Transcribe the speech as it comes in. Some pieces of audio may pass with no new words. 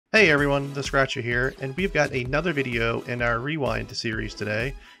Hey everyone, the Scratcher here, and we've got another video in our Rewind series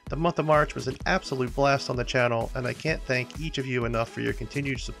today. The month of March was an absolute blast on the channel, and I can't thank each of you enough for your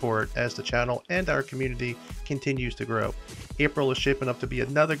continued support as the channel and our community continues to grow. April is shaping up to be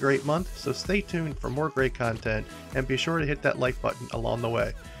another great month, so stay tuned for more great content, and be sure to hit that like button along the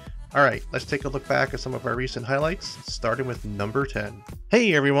way. Alright, let's take a look back at some of our recent highlights, starting with number 10.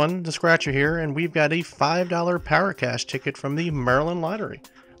 Hey everyone, the Scratcher here, and we've got a $5 Power Cash ticket from the Maryland Lottery.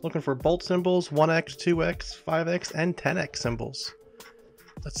 Looking for bolt symbols, 1x, 2x, 5x, and 10x symbols.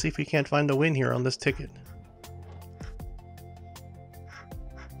 Let's see if we can't find the win here on this ticket.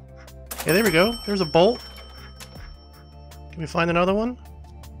 Yeah, there we go. There's a bolt. Can we find another one?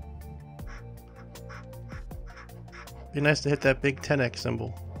 Be nice to hit that big 10x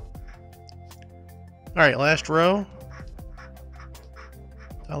symbol. Alright, last row.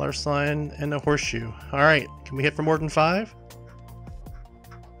 $sign and a horseshoe. Alright, can we hit for more than 5?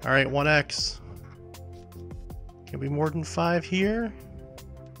 Alright, 1x. Can be more than 5 here?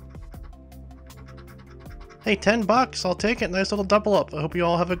 Hey, 10 bucks, I'll take it. Nice little double up. I hope you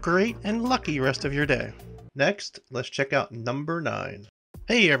all have a great and lucky rest of your day. Next, let's check out number 9.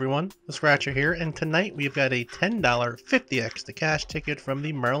 Hey everyone, the Scratcher here, and tonight we've got a $10 50x to cash ticket from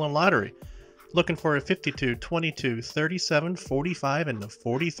the Maryland Lottery. Looking for a 52, 22, 37, 45, and a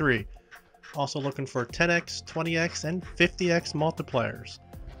 43. Also looking for 10x, 20x, and 50x multipliers.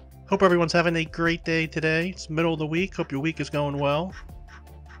 Hope everyone's having a great day today. It's middle of the week. Hope your week is going well.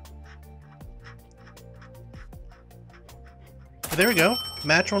 There we go.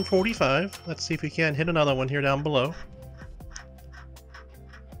 Match on 45. Let's see if we can hit another one here down below.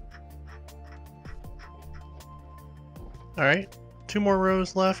 Alright. 2 more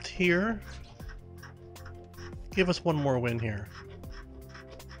rows left here. Give us one more win here.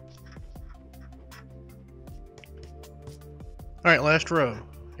 Alright, last row.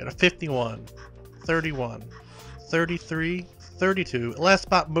 Got a 51, 31, 33, 32. Last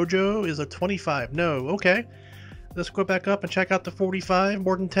spot mojo is a 25. No, okay. Let's go back up and check out the 45,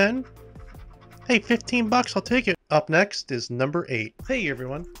 more than 10. Hey, 15 bucks, I'll take it. Up next is number 8. Hey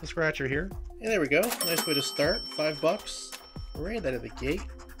everyone, the Scratcher here. And there we go. Nice way to start. 5 bucks. Right out of the gate.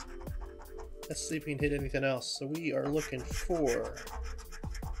 Let's see if we can hit anything else. So we are looking for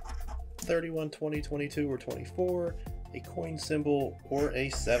 31, 20, 22, or 24. A coin symbol, or a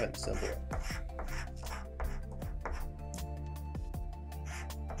 7 symbol.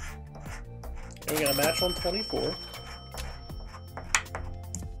 And we got a match on 24. So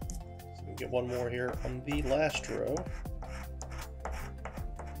we get one more here on the last row.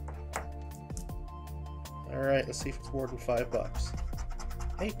 Alright, let's see if it's more than 5 bucks.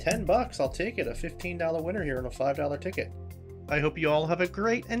 Hey, 10 bucks, I'll take it. A $15 winner here on a $5 ticket. I hope you all have a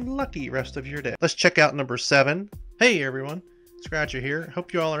great and lucky rest of your day. Let's check out number 7. Hey everyone, Scratcher here.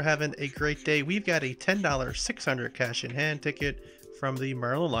 Hope you all are having a great day. We've got a $10 600 cash in hand ticket from the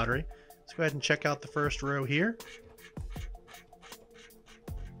Maryland Lottery. Let's go ahead and check out the first row here.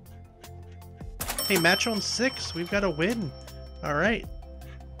 Hey, match on 6. We've got a win. All right.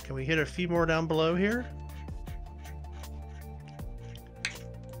 Can we hit a few more down below here?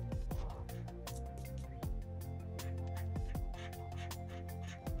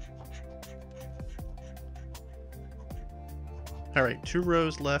 Alright, 2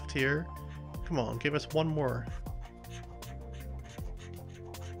 rows left here. Come on, give us one more.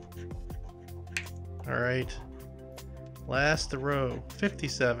 Alright. Last row.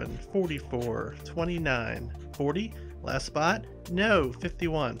 57, 44, 29, 40. Last spot? No,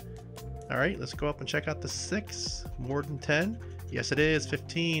 51. Alright, let's go up and check out the 6. More than 10? Yes, it is.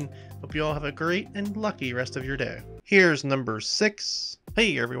 15. Hope you all have a great and lucky rest of your day. Here's number 6.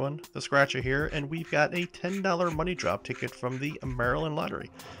 Hey everyone, the Scratcher here, and we've got a $10 money drop ticket from the Maryland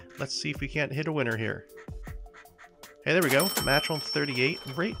Lottery. Let's see if we can't hit a winner here. Hey, there we go. Match on 38,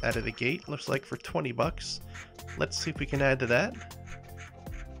 right out of the gate. Looks like for 20 bucks. Let's see if we can add to that.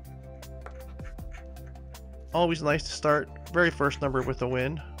 Always nice to start very first number with a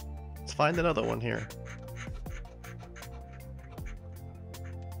win. Let's find another one here.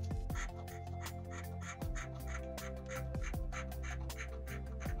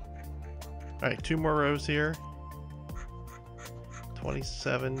 Alright, 2 more rows here.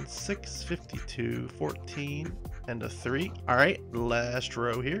 27, 6, 52, 14, and a 3. Alright, last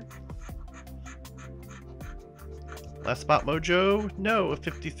row here. Last spot mojo, no, a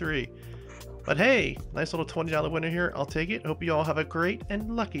 53. But hey, nice little $20 winner here. I'll take it. Hope you all have a great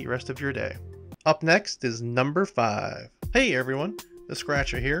and lucky rest of your day. Up next is number 5. Hey everyone, the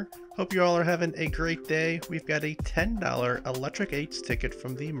Scratcher here. Hope you all are having a great day. We've got a $10 Electric 8s ticket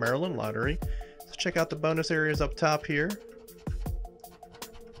from the Maryland Lottery. Let's check out the bonus areas up top here.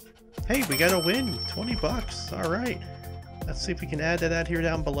 Hey, we got a win, 20 bucks. All right. Let's see if we can add to that here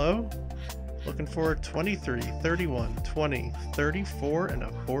down below. Looking for 23, 31, 20, 34, and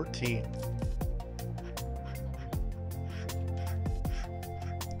a 14.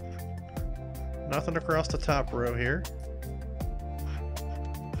 Nothing across the top row here.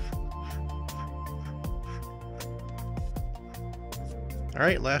 All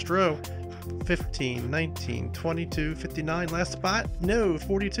right, last row. 15, 19, 22, 59. Last spot? No,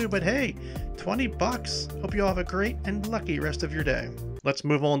 42, but hey, 20 bucks. Hope you all have a great and lucky rest of your day. Let's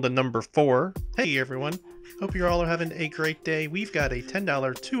move on to number 4. Hey everyone, hope you all are having a great day. We've got a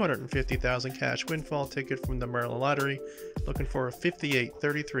 $10 250,000 cash windfall ticket from the Maryland Lottery. Looking for a 58,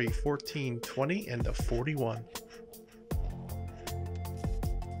 33, 14, 20, and a 41.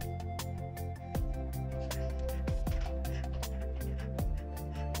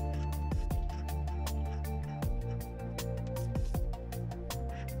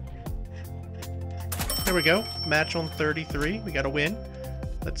 There we go, match on 33, we got a win.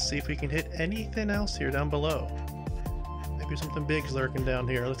 Let's see if we can hit anything else here down below. Maybe something big's lurking down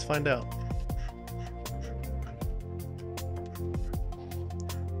here, let's find out.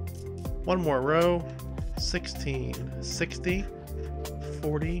 One more row, 16, 60,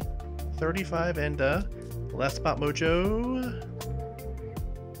 40, 35, and last spot mojo.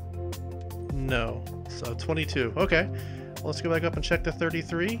 No, so 22, okay. Well, let's go back up and check the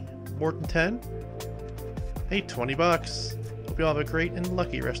 33, more than 10. Hey, 20 bucks. Hope you all have a great and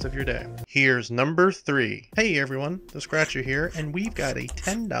lucky rest of your day. Here's number 3. Hey everyone, the Scratcher here, and we've got a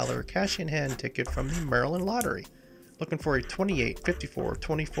 $10 cash in hand ticket from the Maryland Lottery. Looking for a 28, 54,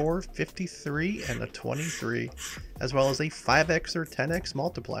 24, 53, and a 23, as well as a 5x or 10x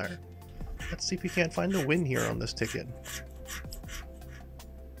multiplier. Let's see if we can't find a win here on this ticket.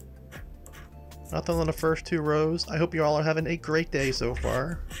 Nothing on the first 2 rows. I hope you all are having a great day so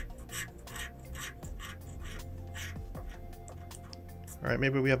far. Alright,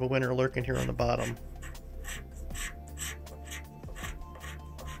 maybe we have a winner lurking here on the bottom.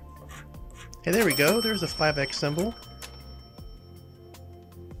 Hey, there we go. There's a 5x symbol.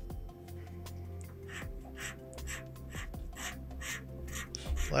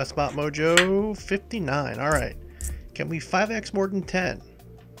 Last spot mojo, 59. Alright. Can we 5x more than 10?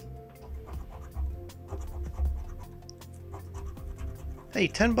 Hey,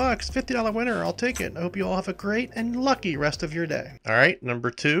 10 bucks, $50 winner, I'll take it. I hope you all have a great and lucky rest of your day. All right,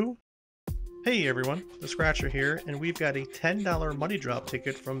 number 2. Hey everyone, the Scratcher here, and we've got a $10 money drop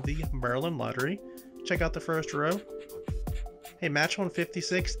ticket from the Maryland Lottery. Check out the first row. Hey, match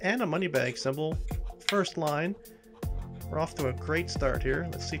 156 and a money bag symbol. First line. We're off to a great start here.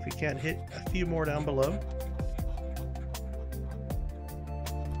 Let's see if we can't hit a few more down below.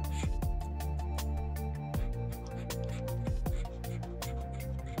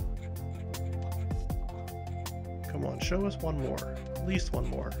 Come on, show us one more. At least one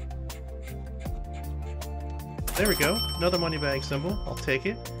more. There we go. Another money bag symbol. I'll take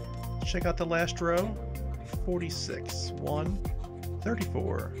it. Check out the last row. 46. 1.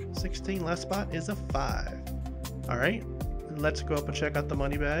 34. 16. Last spot is a 5. Alright. Let's go up and check out the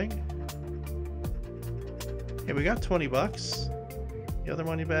money bag. Okay, we got 20 bucks. The other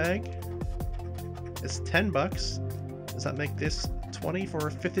money bag is 10 bucks. Does that make this 20 for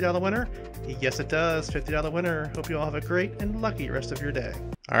a $50 winner? Yes, it does. $50 winner. Hope you all have a great and lucky rest of your day.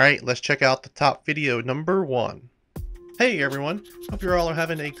 All right, let's check out the top video, number 1. Hey everyone, hope you all are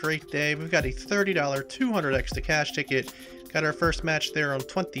having a great day. We've got a $30 200x to cash ticket. Got our first match there on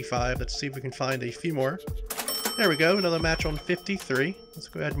 25. Let's see if we can find a few more. There we go, another match on 53. Let's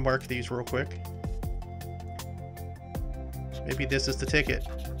go ahead and mark these real quick. Maybe this is the ticket.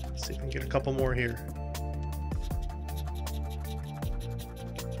 Let's see if we can get a couple more here.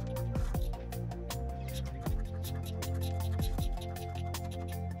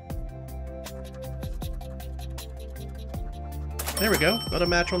 There we go, another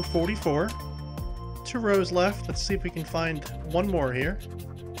match on 44. 2 rows left. Let's see if we can find one more here.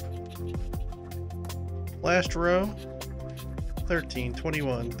 Last row. 13,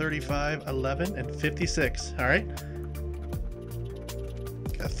 21, 35, 11, and 56. All right.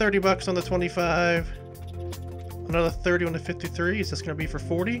 Got 30 bucks on the 25. Another 30 on the 53. Is this going to be for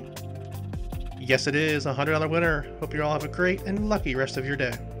 40? Yes, it is. A $100 winner. Hope you all have a great and lucky rest of your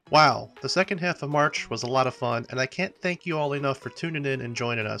day. Wow, the second half of March was a lot of fun, and I can't thank you all enough for tuning in and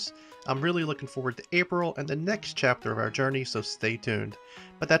joining us. I'm really looking forward to April and the next chapter of our journey, so stay tuned.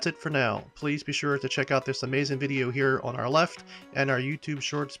 But that's it for now. Please be sure to check out this amazing video here on our left and our YouTube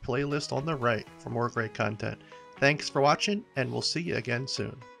Shorts playlist on the right for more great content. Thanks for watching, and we'll see you again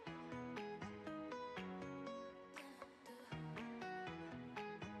soon.